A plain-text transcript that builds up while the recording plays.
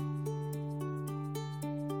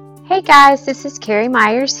Hey guys, this is Carrie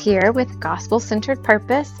Myers here with Gospel Centered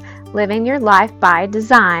Purpose, Living Your Life by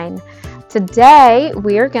Design. Today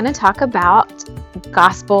we are going to talk about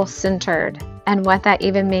gospel centered and what that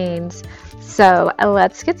even means. So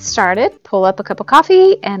let's get started. Pull up a cup of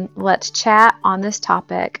coffee and let's chat on this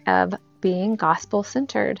topic of being gospel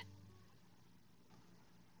centered.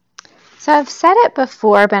 So I've said it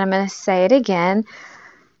before, but I'm going to say it again.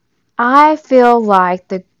 I feel like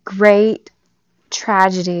the great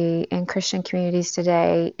tragedy in Christian communities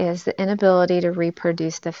today is the inability to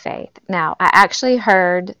reproduce the faith. Now, I actually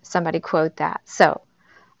heard somebody quote that, so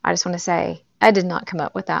I just want to say I did not come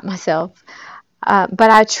up with that myself, but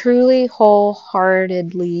I truly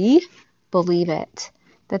wholeheartedly believe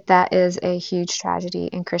that is a huge tragedy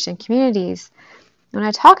in Christian communities. When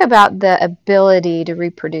I talk about the ability to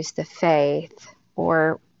reproduce the faith,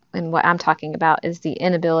 and what I'm talking about is the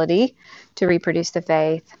inability to reproduce the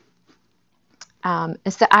faith,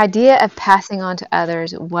 it's the idea of passing on to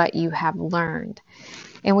others what you have learned.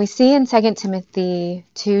 And we see in 2 Timothy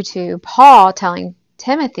 2:2, Paul telling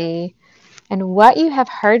Timothy, "And what you have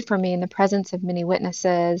heard from me in the presence of many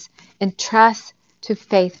witnesses, entrust to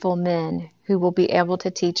faithful men who will be able to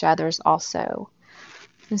teach others also."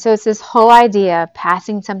 And so it's this whole idea of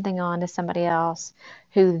passing something on to somebody else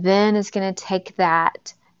who then is going to take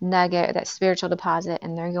that nugget, that spiritual deposit,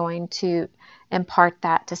 and they're going to impart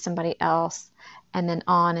that to somebody else. And then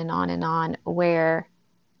on and on and on, where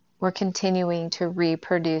we're continuing to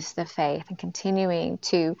reproduce the faith and continuing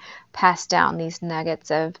to pass down these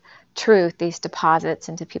nuggets of truth, these deposits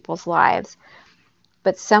into people's lives.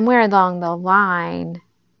 But somewhere along the line,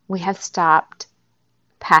 we have stopped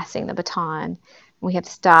passing the baton. We have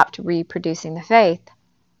stopped reproducing the faith.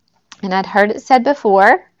 And I'd heard it said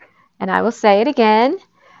before, and I will say it again,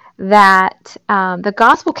 that the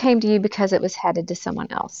gospel came to you because it was headed to someone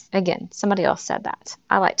else. Again, somebody else said that.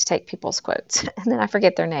 I like to take people's quotes, and then I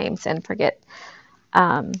forget their names and forget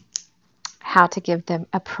how to give them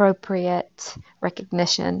appropriate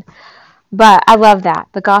recognition. But I love that.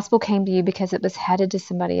 The gospel came to you because it was headed to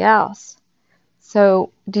somebody else.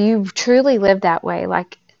 So do you truly live that way?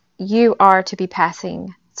 Like you are to be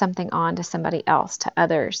passing something on to somebody else, to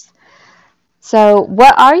others. So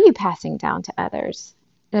what are you passing down to others?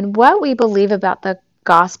 And what we believe about the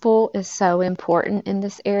gospel is so important in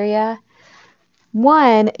this area.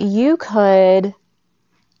 One, you could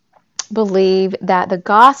believe that the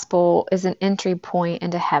gospel is an entry point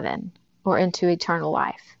into heaven or into eternal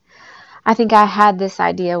life. I think I had this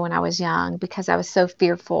idea when I was young because I was so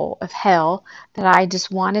fearful of hell that I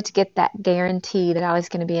just wanted to get that guarantee that I was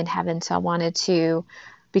going to be in heaven. So I wanted to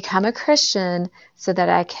become a Christian so that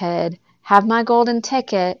I could have my golden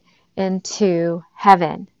ticket into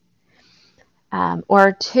heaven.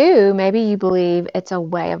 Or two, maybe you believe it's a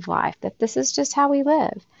way of life, that this is just how we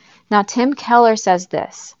live. Now, Tim Keller says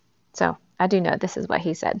this. So I do know this is what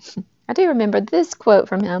he said. I do remember this quote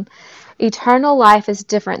from him. "Eternal life is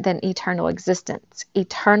different than eternal existence.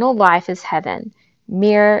 Eternal life is heaven.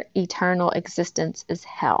 Mere eternal existence is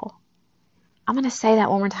hell." I'm going to say that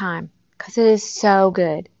one more time because it is so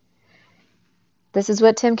good. This is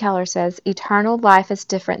what Tim Keller says. "Eternal life is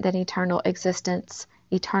different than eternal existence.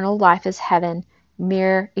 Eternal life is heaven.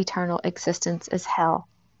 Mere eternal existence is hell."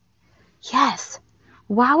 Yes.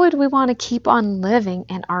 Why would we want to keep on living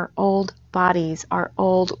in our old bodies, our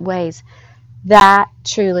old ways? That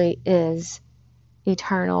truly is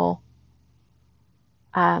eternal.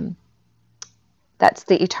 That's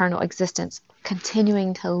the eternal existence,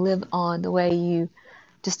 continuing to live on the way you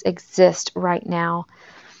just exist right now.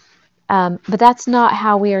 But that's not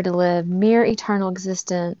how we are to live. Mere eternal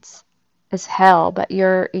existence is hell, but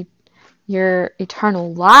your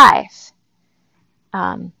eternal life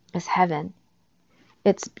is heaven.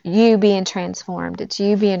 It's you being transformed. It's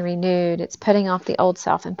you being renewed. It's putting off the old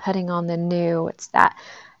self and putting on the new. It's that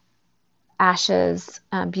ashes,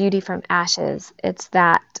 beauty from ashes. It's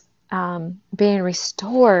that being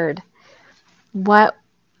restored. What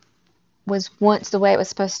was once the way it was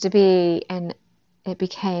supposed to be and it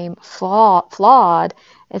became flawed,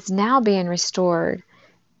 it's now being restored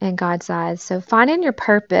in God's eyes. So finding your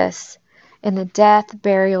purpose in the death,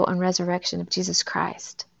 burial, and resurrection of Jesus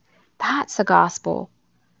Christ. That's the gospel.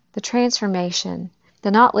 The transformation.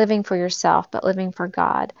 The not living for yourself, but living for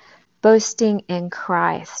God. Boasting in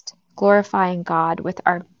Christ. Glorifying God with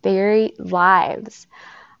our very lives.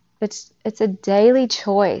 It's a daily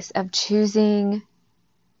choice of choosing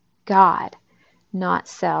God, not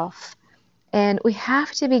self. And we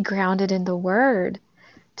have to be grounded in the Word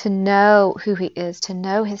to know who He is, to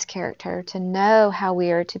know His character, to know how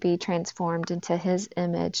we are to be transformed into His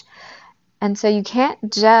image. And so you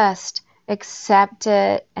can't just accept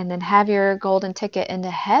it, and then have your golden ticket into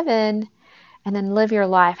heaven, and then live your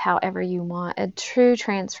life however you want. A true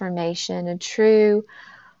transformation, a true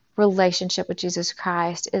relationship with Jesus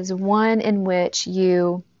Christ is one in which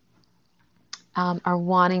you are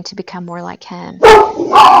wanting to become more like Him.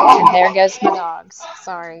 And there goes my dogs.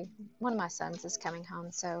 Sorry. One of my sons is coming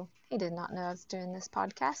home, so he did not know I was doing this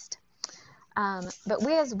podcast. But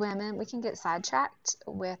we as women, we can get sidetracked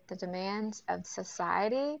with the demands of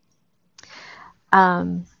society.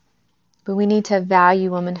 But we need to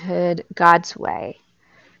value womanhood God's way.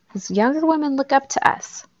 Because younger women look up to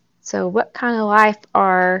us. So what kind of life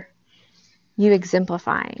are you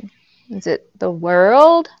exemplifying? Is it the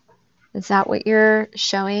world? Is that what you're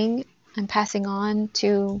showing and passing on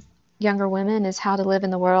to younger women, is how to live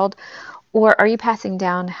in the world? Or are you passing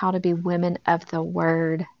down how to be women of the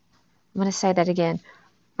Word? I'm going to say that again.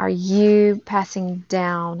 Are you passing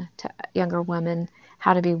down to younger women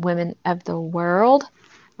how to be women of the world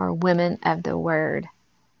or women of the Word?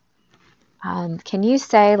 Can you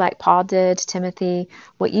say, like Paul did to Timothy,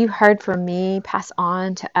 what you heard from me, pass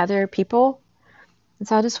on to other people? And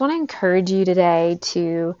so I just want to encourage you today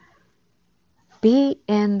to be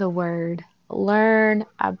in the Word. Learn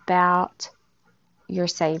about your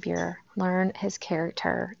Savior. Learn His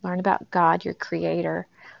character. Learn about God, your Creator.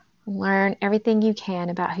 Learn everything you can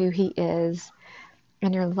about who He is,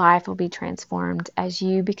 and your life will be transformed as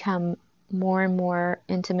you become more and more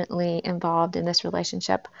intimately involved in this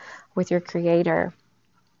relationship with your Creator.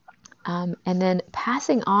 And then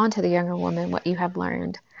passing on to the younger woman what you have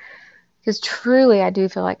learned. Because truly, I do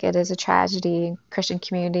feel like it is a tragedy in Christian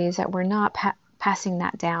communities that we're not passing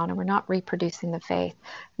that down, and we're not reproducing the faith,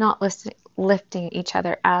 not lifting each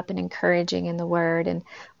other up and encouraging in the Word. And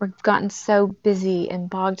we've gotten so busy and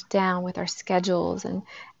bogged down with our schedules and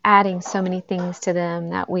adding so many things to them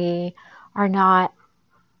that we are not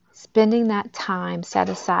spending that time set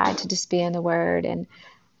aside to just be in the Word and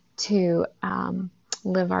to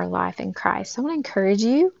live our life in Christ. So I want to encourage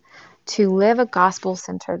you to live a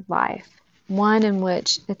gospel-centered life, one in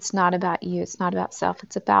which it's not about you, it's not about self,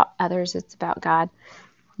 it's about others, it's about God,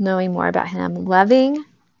 knowing more about Him, loving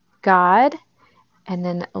God, and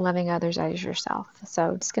then loving others as yourself.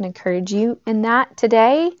 So just going to encourage you in that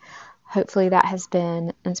today. Hopefully that has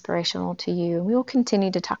been inspirational to you. We will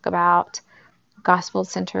continue to talk about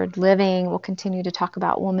gospel-centered living. We'll continue to talk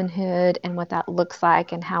about womanhood and what that looks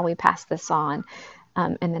like and how we pass this on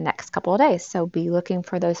in the next couple of days. So be looking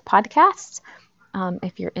for those podcasts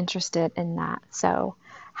if you're interested in that. So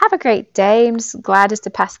have a great day. I'm just glad just to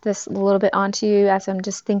pass this a little bit on to you as I'm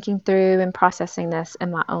just thinking through and processing this in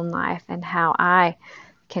my own life and how I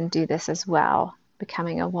can do this as well,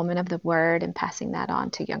 becoming a woman of the Word and passing that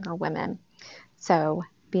on to younger women. So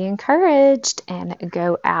be encouraged and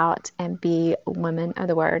go out and be women of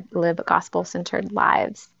the Word, live gospel-centered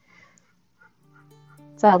lives.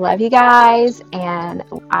 So I love you guys, and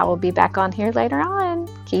I will be back on here later on.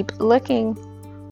 Keep looking.